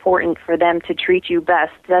that is important for them to treat you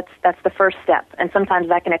best. That's the first step, and sometimes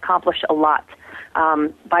that can accomplish a lot.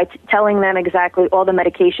 By telling them exactly all the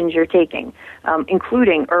medications you're taking,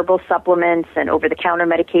 including herbal supplements and over-the-counter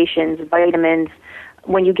medications, vitamins.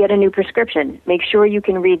 When you get a new prescription, make sure you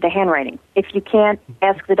can read the handwriting. If you can't,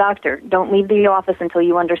 ask the doctor. Don't leave the office until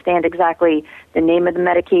you understand exactly the name of the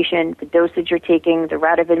medication, the dosage you're taking, the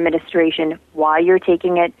route of administration, why you're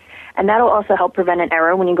taking it. And that'll also help prevent an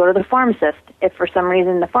error when you go to the pharmacist. If for some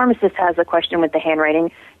reason the pharmacist has a question with the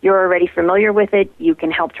handwriting, you're already familiar with it, you can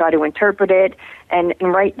help try to interpret it, and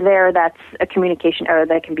right there, that's a communication error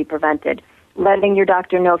that can be prevented. Letting your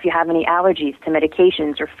doctor know if you have any allergies to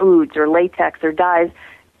medications or foods or latex or dyes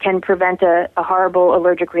can prevent a horrible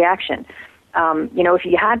allergic reaction. If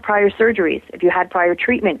you had prior surgeries, if you had prior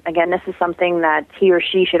treatment, again, this is something that he or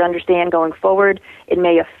she should understand going forward. It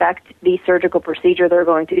may affect the surgical procedure they're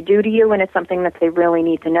going to do to you, and it's something that they really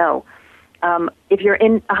need to know. If you're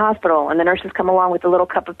in a hospital and the nurses come along with a little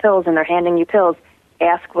cup of pills and they're handing you pills,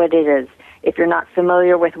 ask what it is. If you're not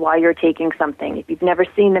familiar with why you're taking something, if you've never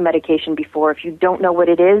seen the medication before, if you don't know what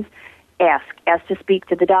it is, ask. Ask to speak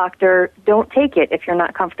to the doctor. Don't take it if you're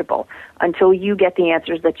not comfortable until you get the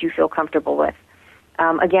answers that you feel comfortable with.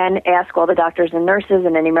 Again, ask all the doctors and nurses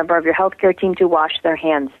and any member of your healthcare team to wash their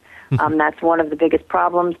hands. That's one of the biggest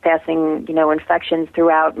problems, passing, infections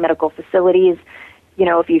throughout medical facilities.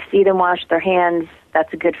 If you see them wash their hands,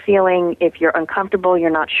 that's a good feeling. If you're uncomfortable, you're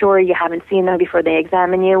not sure, you haven't seen them before they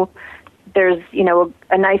examine you, there's,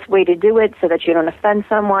 a nice way to do it so that you don't offend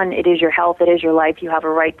someone. It is your health. It is your life. You have a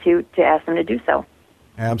right to ask them to do so.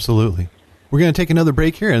 Absolutely. We're going to take another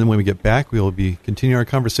break here, and then when we get back, we will be continuing our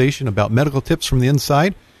conversation about medical tips from the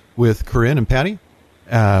inside with Corinne and Patty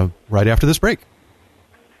right after this break.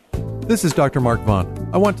 This is Dr. Mark Vaughn.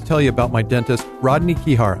 I want to tell you about my dentist, Rodney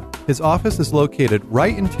Kihara. His office is located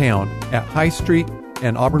right in town at High Street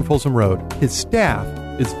and Auburn Folsom Road. His staff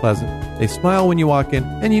is pleasant. They smile when you walk in,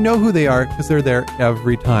 and you know who they are because they're there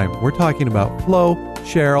every time. We're talking about Flo,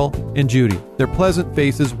 Cheryl, and Judy. Their pleasant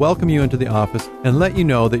faces welcome you into the office and let you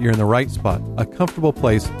know that you're in the right spot, a comfortable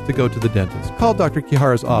place to go to the dentist. Call Dr.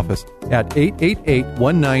 Kihara's office at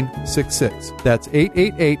 888-1966. That's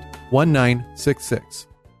 888-1966.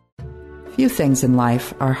 Few things in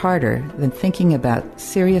life are harder than thinking about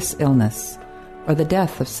serious illness or the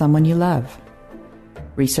death of someone you love.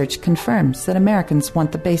 Research confirms that Americans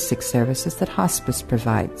want the basic services that hospice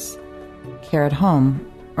provides: care at home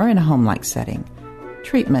or in a home-like setting,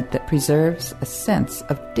 treatment that preserves a sense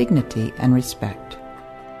of dignity and respect,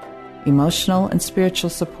 emotional and spiritual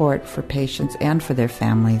support for patients and for their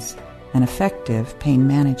families, and effective pain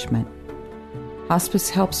management. Hospice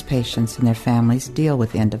helps patients and their families deal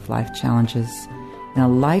with end-of-life challenges in a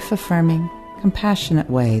life-affirming, compassionate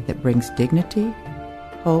way that brings dignity,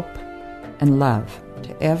 hope, and love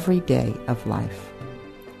to every day of life.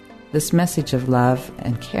 This message of love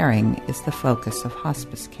and caring is the focus of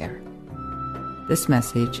hospice care. This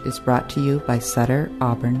message is brought to you by Sutter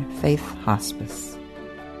Auburn Faith Hospice.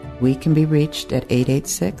 We can be reached at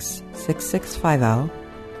 886-6650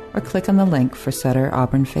 or click on the link for Sutter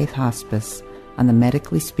Auburn Faith Hospice on the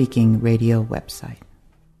Medically Speaking Radio website.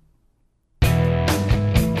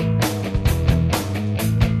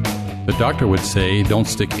 The doctor would say don't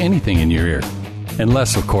stick anything in your ear,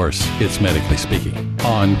 unless, of course, it's medically speaking.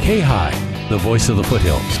 On K-High, the voice of the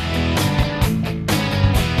foothills.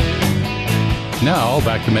 Now,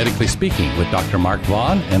 back to Medically Speaking with Dr. Mark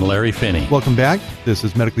Vaughn and Larry Finney. Welcome back. This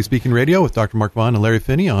is Medically Speaking Radio with Dr. Mark Vaughn and Larry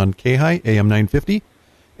Finney on K-High, AM 950.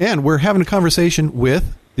 And we're having a conversation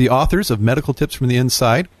with the authors of Medical Tips from the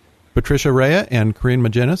Inside, Patricia Rea and Corinne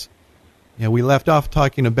Magenis. Yeah, we left off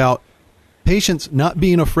talking about patients not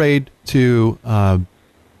being afraid to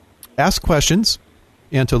ask questions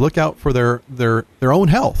and to look out for their own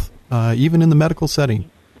health, even in the medical setting.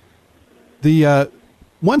 The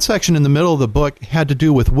one section in the middle of the book had to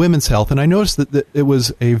do with women's health, and I noticed that it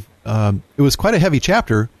was quite a heavy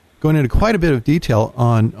chapter, going into quite a bit of detail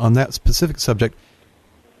on that specific subject.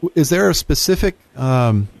 Is there a specific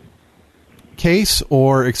case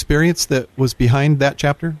or experience that was behind that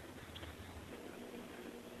chapter?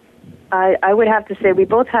 I would have to say we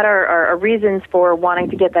both had our reasons for wanting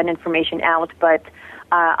to get that information out, but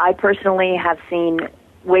I personally have seen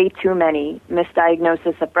way too many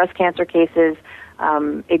misdiagnosis of breast cancer cases,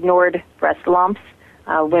 ignored breast lumps.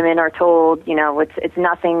 Women are told, it's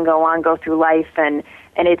nothing, go through life, and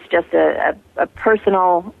it's just a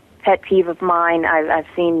personal pet peeve of mine. I've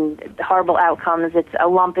seen horrible outcomes. A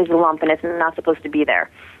lump is a lump, and it's not supposed to be there.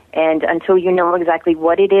 And until you know exactly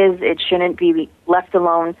what it is, it shouldn't be left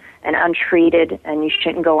alone and untreated, and you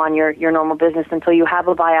shouldn't go on your normal business until you have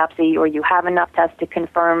a biopsy or you have enough tests to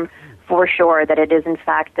confirm for sure that it is in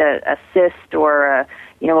fact a cyst or a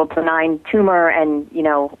benign tumor, and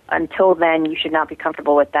until then you should not be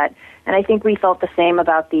comfortable with that. And I think we felt the same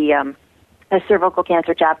about the cervical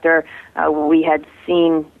cancer chapter. We had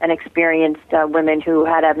seen and experienced women who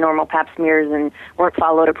had abnormal pap smears and weren't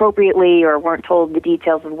followed appropriately or weren't told the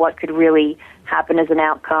details of what could really happen as an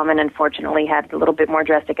outcome, and unfortunately had a little bit more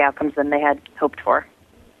drastic outcomes than they had hoped for.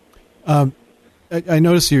 I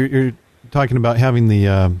notice you're talking about having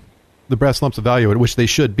the breast lumps evaluated, which they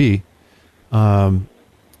should be.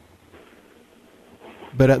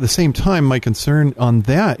 But at the same time, my concern on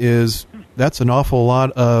that is that's an awful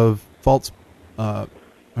lot of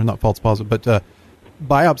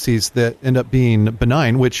biopsies that end up being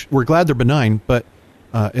benign, which we're glad they're benign, but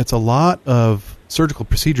it's a lot of surgical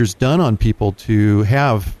procedures done on people to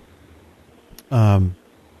have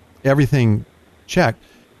everything checked.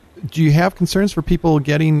 Do you have concerns for people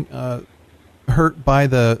getting hurt by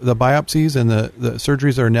the biopsies and the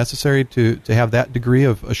surgeries that are necessary to have that degree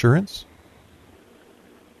of assurance?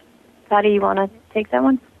 Patty, you want to take that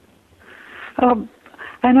one?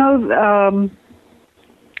 I know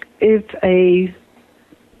if a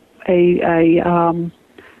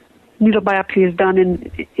needle biopsy is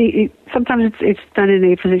done sometimes it's done in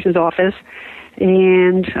a physician's office,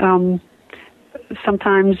 and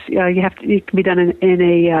sometimes it can be done in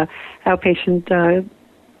a outpatient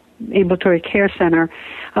ambulatory care center.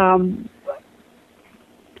 I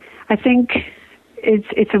think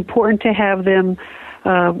it's important to have them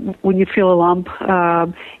when you feel a lump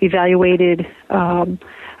evaluated.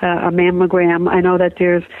 A mammogram. I know that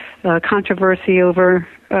there's controversy over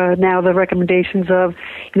now the recommendations of,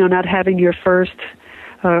 not having your first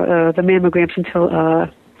the mammograms until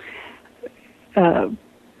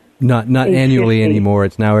not annually anymore.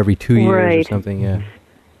 It's now every 2 years right. or something. Yeah.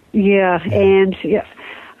 Yeah, and yes,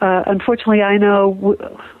 unfortunately, I know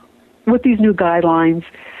with these new guidelines,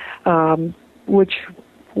 which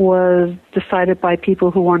was decided by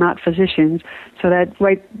people who are not physicians. So that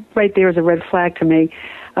right there is a red flag to me.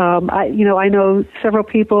 I know several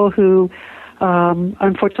people who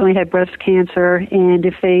unfortunately had breast cancer, and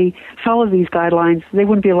if they followed these guidelines, they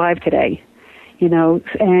wouldn't be alive today.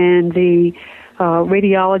 And the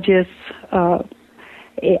radiologists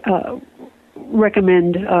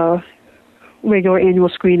recommend regular annual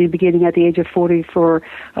screening beginning at the age of 40 for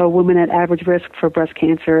women at average risk for breast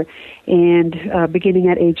cancer, and beginning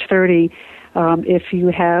at age 30 if you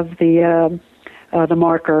have the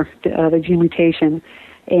marker, the gene mutation.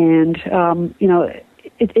 And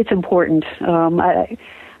it's important. I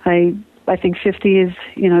think 50 is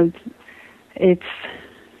it's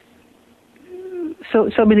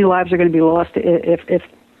so many lives are going to be lost if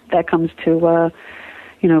that comes to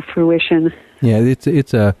fruition. Yeah,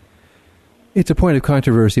 it's a point of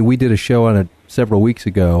controversy. We did a show on it several weeks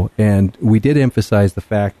ago, and we did emphasize the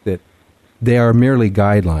fact that they are merely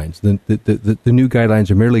guidelines. The new guidelines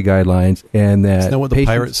are merely guidelines, and that isn't that what the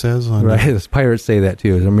pirate says? Right, the pirates say that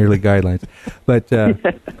too. They're merely guidelines, but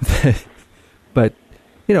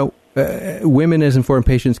women as informed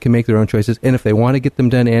patients can make their own choices, and if they want to get them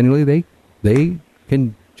done annually, they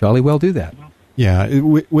can jolly well do that. Yeah,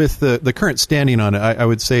 with the current standing on it, I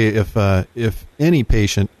would say if any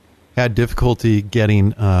patient had difficulty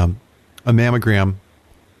getting a mammogram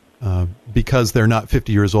because they're not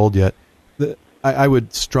 50 years old yet, I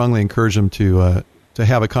would strongly encourage them to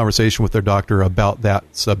have a conversation with their doctor about that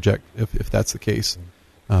subject if that's the case,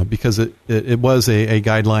 because it was a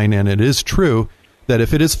guideline, and it is true that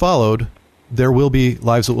if it is followed, there will be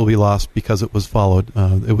lives that will be lost because it was followed.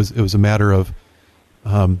 It was a matter of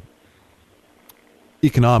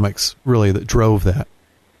economics really that drove that.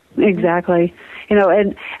 Exactly.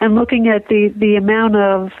 And looking at the amount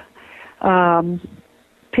of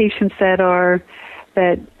patients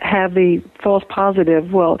that have the false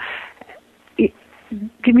positive, well,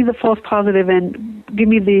 give me the false positive and give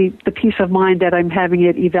me the peace of mind that I'm having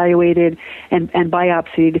it evaluated and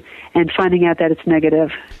biopsied and finding out that it's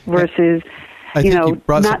negative versus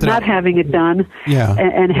not having it done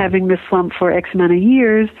and having this slump for X amount of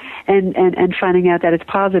years and finding out that it's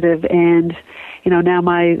positive. And now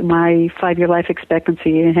my 5-year life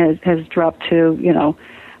expectancy has dropped to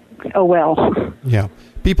oh well. Yeah,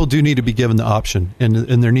 people do need to be given the option, and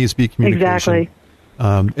there needs to be communication. Exactly.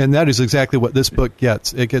 And that is exactly what this book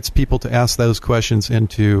gets. It gets people to ask those questions and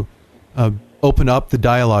to open up the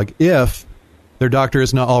dialogue if their doctor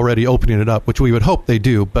is not already opening it up, which we would hope they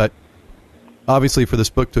do. But obviously, for this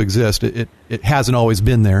book to exist, it hasn't always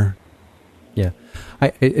been there. Yeah.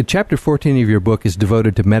 Chapter 14 of your book is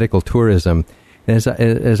devoted to medical tourism. And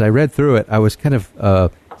as I read through it, I was kind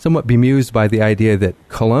of somewhat bemused by the idea that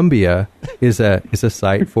Colombia is a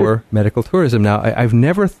site for medical tourism. Now, I've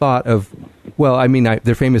never thought of,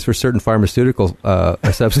 they're famous for certain pharmaceutical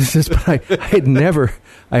substances, but I had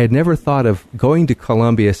never thought of going to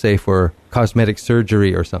Colombia, say, for cosmetic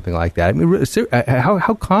surgery or something like that. I mean,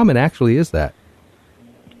 how common actually is that?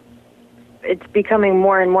 It's becoming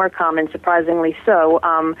more and more common, surprisingly so.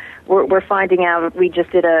 We're finding out, we just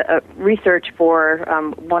did a research for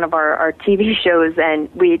one of our TV shows, and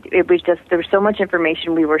there was so much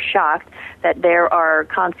information, we were shocked that there are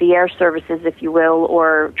concierge services, if you will,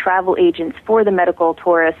 or travel agents for the medical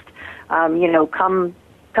tourist. Come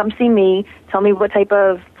see me, tell me what type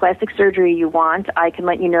of plastic surgery you want. I can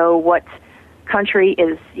let you know what country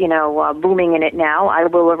is, booming in it now. I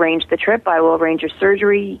will arrange the trip. I will arrange your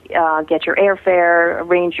surgery, get your airfare,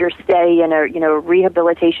 arrange your stay in a,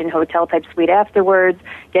 rehabilitation hotel type suite afterwards,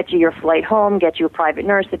 get you your flight home, get you a private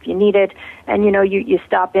nurse if you need it. And, you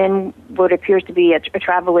stop in what appears to be a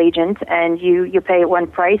travel agent, and you pay one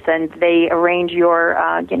price, and they arrange your,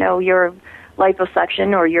 your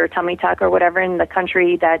liposuction or your tummy tuck or whatever in the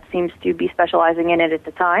country that seems to be specializing in it at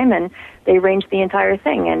the time, and they arrange the entire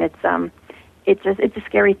thing. And it's a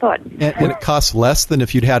scary thought. And it costs less than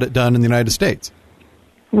if you'd had it done in the United States.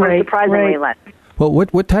 Right. Surprisingly less. Well,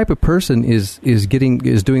 what type of person is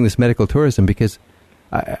doing this medical tourism? Because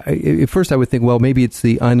at first I would think, well, maybe it's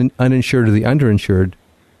the uninsured or the underinsured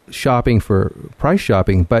shopping for price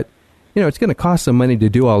shopping, but it's going to cost some money to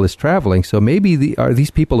do all this traveling. So maybe are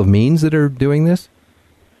these people of means that are doing this?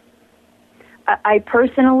 I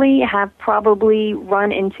personally have probably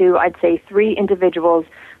run into, I'd say, 3 individuals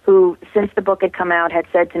who, since the book had come out, had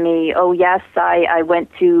said to me, oh, yes, I went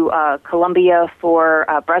to Colombia for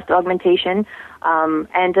breast augmentation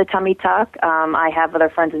and a tummy tuck. I have other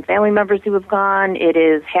friends and family members who have gone. It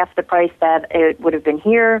is half the price that it would have been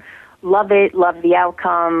here. love it, love the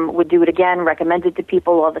outcome, would do it again, recommend it to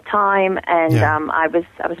people all the time, and I was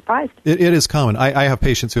surprised. It is common. I have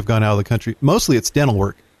patients who have gone out of the country. Mostly it's dental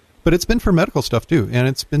work, but it's been for medical stuff too, and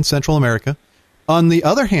it's been Central America. On the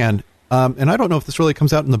other hand, and I don't know if this really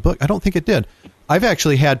comes out in the book, I don't think it did, I've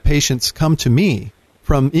actually had patients come to me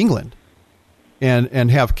from England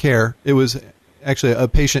and have care. It was actually a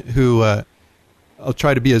patient who, I'll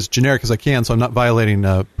try to be as generic as I can so I'm not violating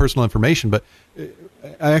personal information, but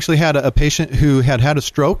I actually had a patient who had a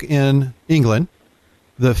stroke in England.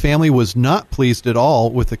 The family was not pleased at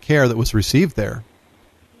all with the care that was received there.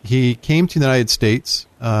 He came to the United States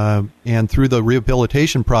and through the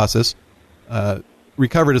rehabilitation process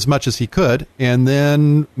recovered as much as he could and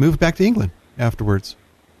then moved back to England afterwards.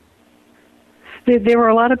 There were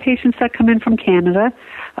a lot of patients that come in from Canada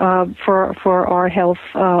for our health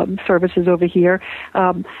services over here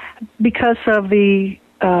because of the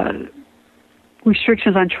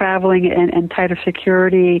restrictions on traveling and tighter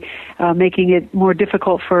security, making it more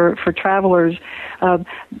difficult for travelers.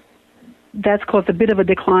 That's caused a bit of a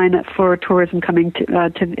decline for tourism coming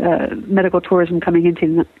to medical tourism coming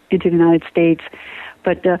into the United States.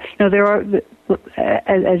 But there are,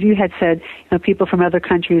 as you had said, people from other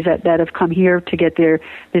countries that have come here to get their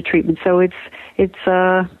treatment. So it's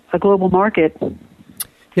a global market.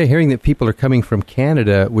 Yeah, hearing that people are coming from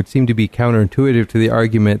Canada would seem to be counterintuitive to the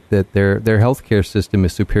argument that their healthcare system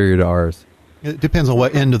is superior to ours. It depends on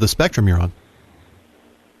what end of the spectrum you're on.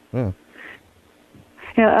 Yeah.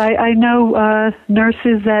 Yeah, I know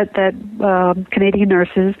nurses that Canadian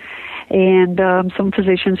nurses and some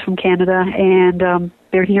physicians from Canada, and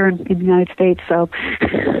they're here in the United States. So,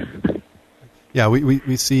 yeah,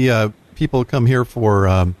 we see people come here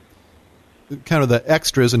for kind of the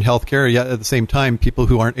extras in healthcare. Yet at the same time, people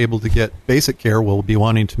who aren't able to get basic care will be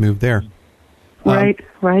wanting to move there. Right.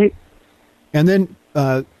 And then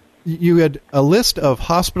you had a list of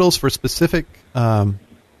hospitals for specific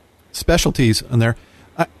specialties on there.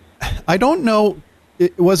 I don't know.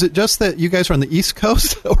 Was it just that you guys are on the East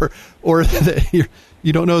Coast, or that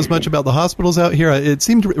you don't know as much about the hospitals out here? It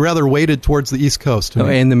seemed rather weighted towards the East Coast.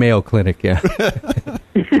 And the Mayo Clinic, yeah.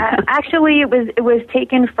 Actually, it was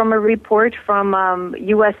taken from a report from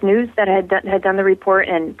U.S. News that had done the report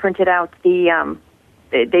and printed out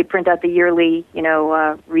they print out the yearly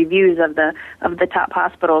reviews of the top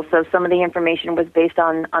hospitals. So some of the information was based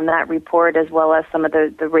on that report, as well as some of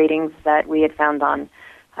the ratings that we had found on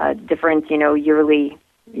different yearly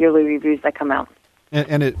reviews that come out.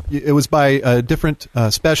 And it was by different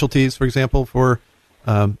specialties, for example, for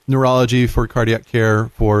neurology, for cardiac care,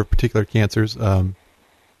 for particular cancers.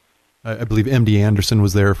 I believe MD Anderson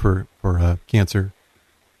was there for cancer.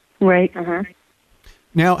 Right. Uh-huh.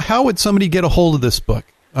 Now, how would somebody get a hold of this book?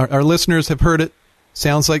 Our listeners have heard it.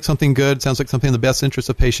 Sounds like something good. Sounds like something in the best interest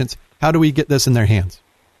of patients. How do we get this in their hands?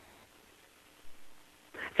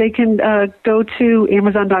 They can go to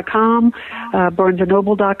Amazon.com,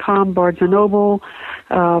 BarnesandNoble.com, Barnes & Noble,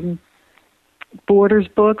 Borders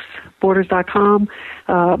Books, Borders.com,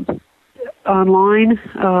 online,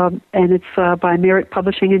 and it's by Merit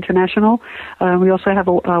Publishing International. We also have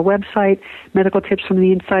a website, Medical Tips from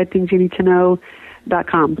the Inside, Things You Need to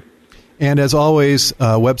Know.com. And as always,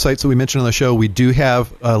 websites that we mentioned on the show, we do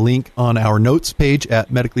have a link on our notes page at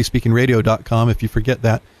medicallyspeakingradio.com if you forget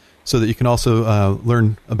that, so that you can also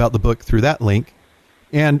learn about the book through that link.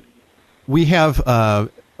 And we have,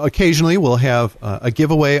 occasionally, we'll have a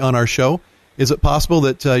giveaway on our show. Is it possible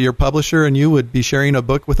that your publisher and you would be sharing a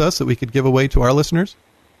book with us that we could give away to our listeners?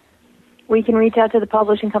 We can reach out to the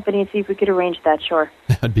publishing company and see if we could arrange that, sure.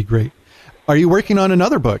 That'd be great. Are you working on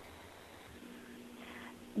another book?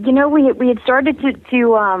 We had started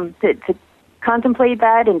to contemplate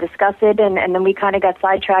that and discuss it, and then we kind of got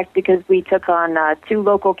sidetracked because we took on two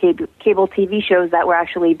local cable TV shows that were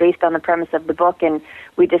actually based on the premise of the book, and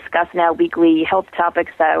we discuss now weekly health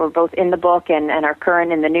topics that were both in the book and are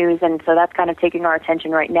current in the news, and so that's kind of taking our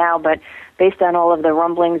attention right now. But based on all of the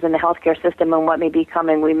rumblings in the healthcare system and what may be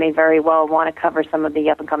coming, we may very well want to cover some of the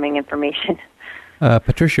up-and-coming information.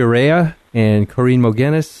 Patricia Rea and Corinne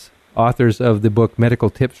Mogenis, authors of the book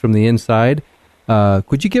Medical Tips from the Inside.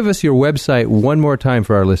 Could you give us your website one more time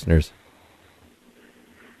for our listeners?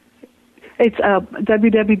 It's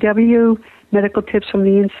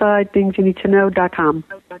www.medicaltipsfromtheinside.thingsyouneedtoknow.com.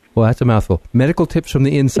 Well, that's a mouthful. Medical Tips from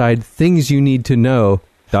the Inside,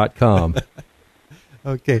 thingsyouneedtoknow.com.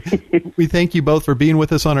 Okay. We thank you both for being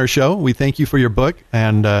with us on our show. We thank you for your book.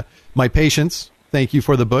 And my patients, thank you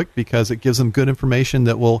for the book because it gives them good information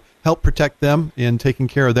that will help protect them in taking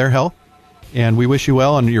care of their health. And we wish you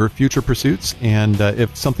well on your future pursuits. And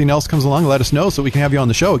if something else comes along, let us know so we can have you on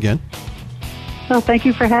the show again. Well, thank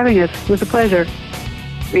you for having us. It was a pleasure.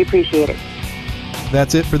 We appreciate it.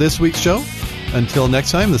 That's it for this week's show. Until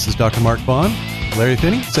next time, this is Dr. Mark Vaughn, Larry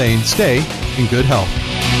Finney, saying stay in good health.